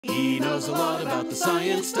He knows a lot about the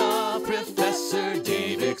science stuff. Professor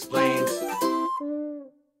Dave explains.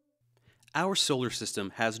 Our solar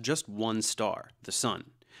system has just one star, the Sun.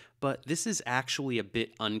 But this is actually a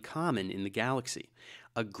bit uncommon in the galaxy.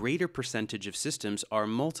 A greater percentage of systems are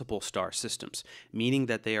multiple star systems, meaning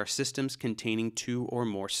that they are systems containing two or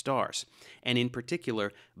more stars, and in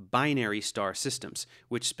particular, binary star systems,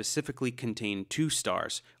 which specifically contain two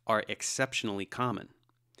stars, are exceptionally common.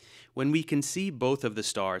 When we can see both of the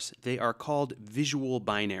stars, they are called visual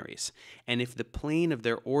binaries, and if the plane of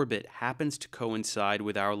their orbit happens to coincide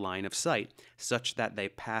with our line of sight, such that they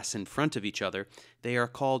pass in front of each other, they are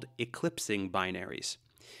called eclipsing binaries.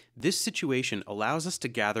 This situation allows us to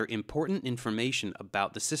gather important information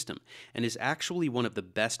about the system and is actually one of the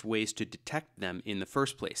best ways to detect them in the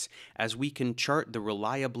first place, as we can chart the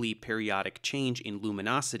reliably periodic change in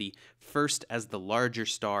luminosity first as the larger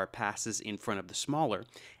star passes in front of the smaller,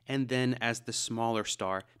 and then as the smaller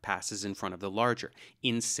star passes in front of the larger,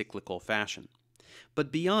 in cyclical fashion.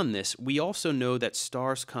 But beyond this, we also know that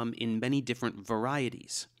stars come in many different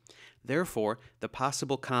varieties. Therefore, the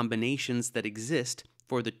possible combinations that exist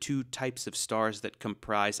for the two types of stars that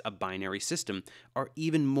comprise a binary system are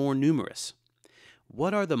even more numerous.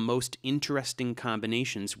 What are the most interesting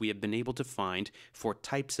combinations we have been able to find for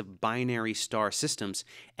types of binary star systems,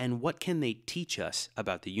 and what can they teach us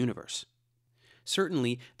about the universe?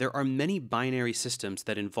 Certainly, there are many binary systems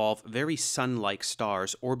that involve very sun-like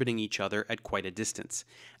stars orbiting each other at quite a distance.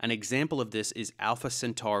 An example of this is Alpha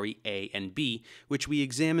Centauri A and B, which we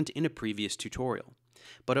examined in a previous tutorial.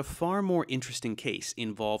 But a far more interesting case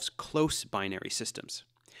involves close binary systems.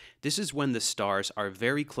 This is when the stars are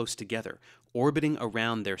very close together, orbiting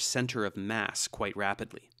around their center of mass quite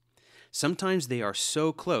rapidly. Sometimes they are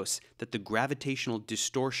so close that the gravitational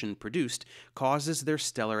distortion produced causes their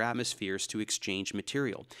stellar atmospheres to exchange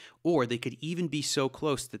material, or they could even be so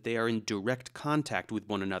close that they are in direct contact with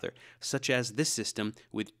one another, such as this system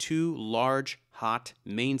with two large, hot,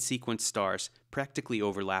 main sequence stars practically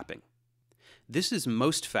overlapping. This is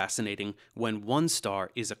most fascinating when one star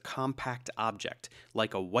is a compact object,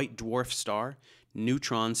 like a white dwarf star,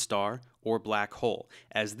 neutron star, or black hole,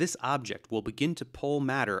 as this object will begin to pull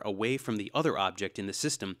matter away from the other object in the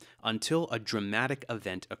system until a dramatic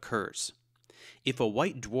event occurs. If a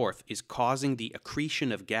white dwarf is causing the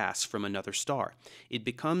accretion of gas from another star, it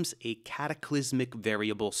becomes a cataclysmic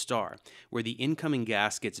variable star, where the incoming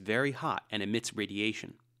gas gets very hot and emits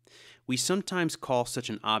radiation. We sometimes call such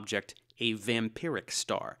an object a vampiric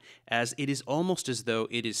star, as it is almost as though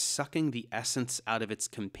it is sucking the essence out of its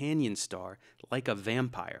companion star like a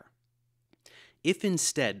vampire. If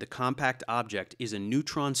instead the compact object is a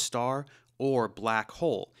neutron star or black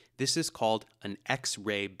hole, this is called an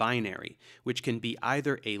X-ray binary, which can be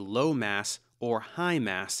either a low-mass or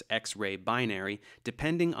high-mass X-ray binary,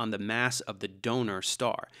 depending on the mass of the donor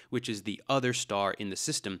star, which is the other star in the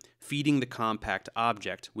system feeding the compact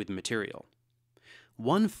object with material.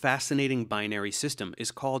 One fascinating binary system is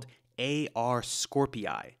called AR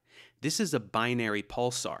Scorpii. This is a binary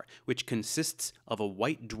pulsar, which consists of a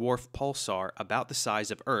white dwarf pulsar about the size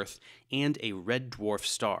of Earth and a red dwarf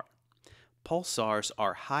star. Pulsars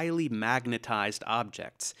are highly magnetized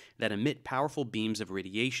objects that emit powerful beams of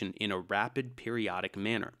radiation in a rapid periodic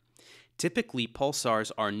manner. Typically,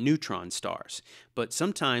 pulsars are neutron stars, but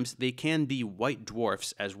sometimes they can be white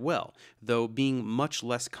dwarfs as well, though being much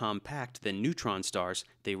less compact than neutron stars,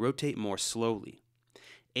 they rotate more slowly.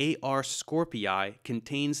 AR Scorpii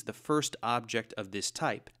contains the first object of this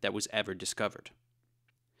type that was ever discovered.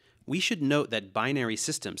 We should note that binary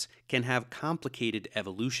systems can have complicated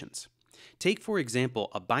evolutions. Take, for example,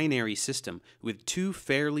 a binary system with two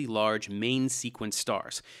fairly large main sequence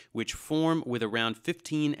stars, which form with around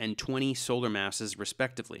 15 and 20 solar masses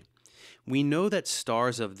respectively. We know that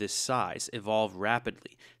stars of this size evolve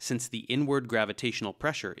rapidly, since the inward gravitational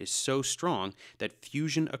pressure is so strong that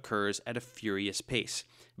fusion occurs at a furious pace,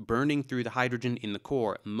 burning through the hydrogen in the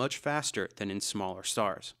core much faster than in smaller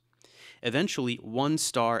stars. Eventually, one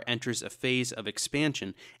star enters a phase of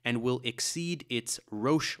expansion and will exceed its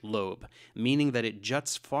Roche lobe, meaning that it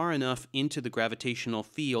juts far enough into the gravitational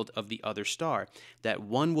field of the other star that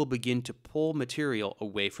one will begin to pull material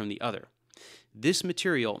away from the other. This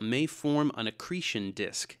material may form an accretion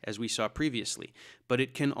disk, as we saw previously, but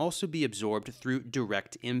it can also be absorbed through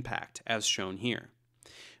direct impact, as shown here.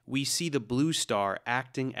 We see the blue star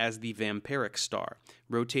acting as the vampiric star,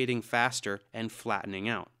 rotating faster and flattening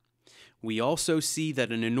out. We also see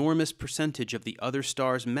that an enormous percentage of the other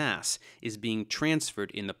star's mass is being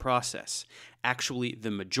transferred in the process, actually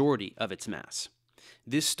the majority of its mass.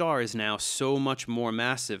 This star is now so much more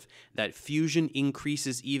massive that fusion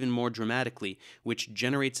increases even more dramatically, which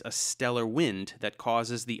generates a stellar wind that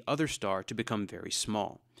causes the other star to become very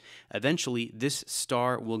small. Eventually, this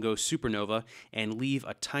star will go supernova and leave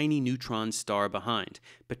a tiny neutron star behind,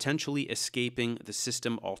 potentially escaping the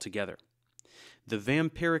system altogether. The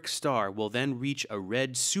vampiric star will then reach a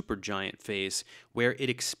red supergiant phase where it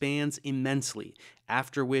expands immensely,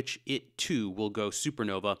 after which it too will go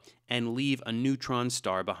supernova and leave a neutron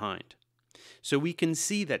star behind. So we can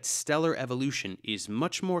see that stellar evolution is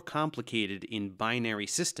much more complicated in binary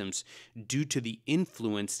systems due to the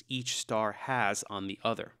influence each star has on the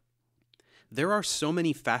other. There are so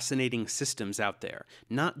many fascinating systems out there,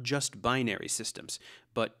 not just binary systems,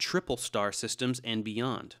 but triple star systems and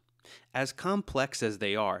beyond. As complex as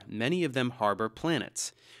they are, many of them harbor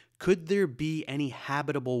planets. Could there be any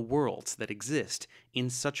habitable worlds that exist in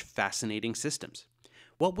such fascinating systems?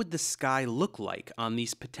 What would the sky look like on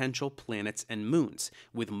these potential planets and moons,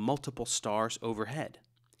 with multiple stars overhead?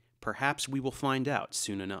 Perhaps we will find out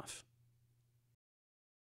soon enough.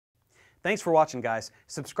 Thanks for watching, guys.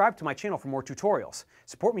 Subscribe to my channel for more tutorials.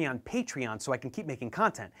 Support me on Patreon so I can keep making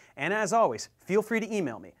content. And as always, feel free to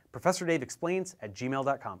email me,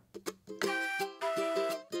 ProfessorDaveExplains@gmail.com.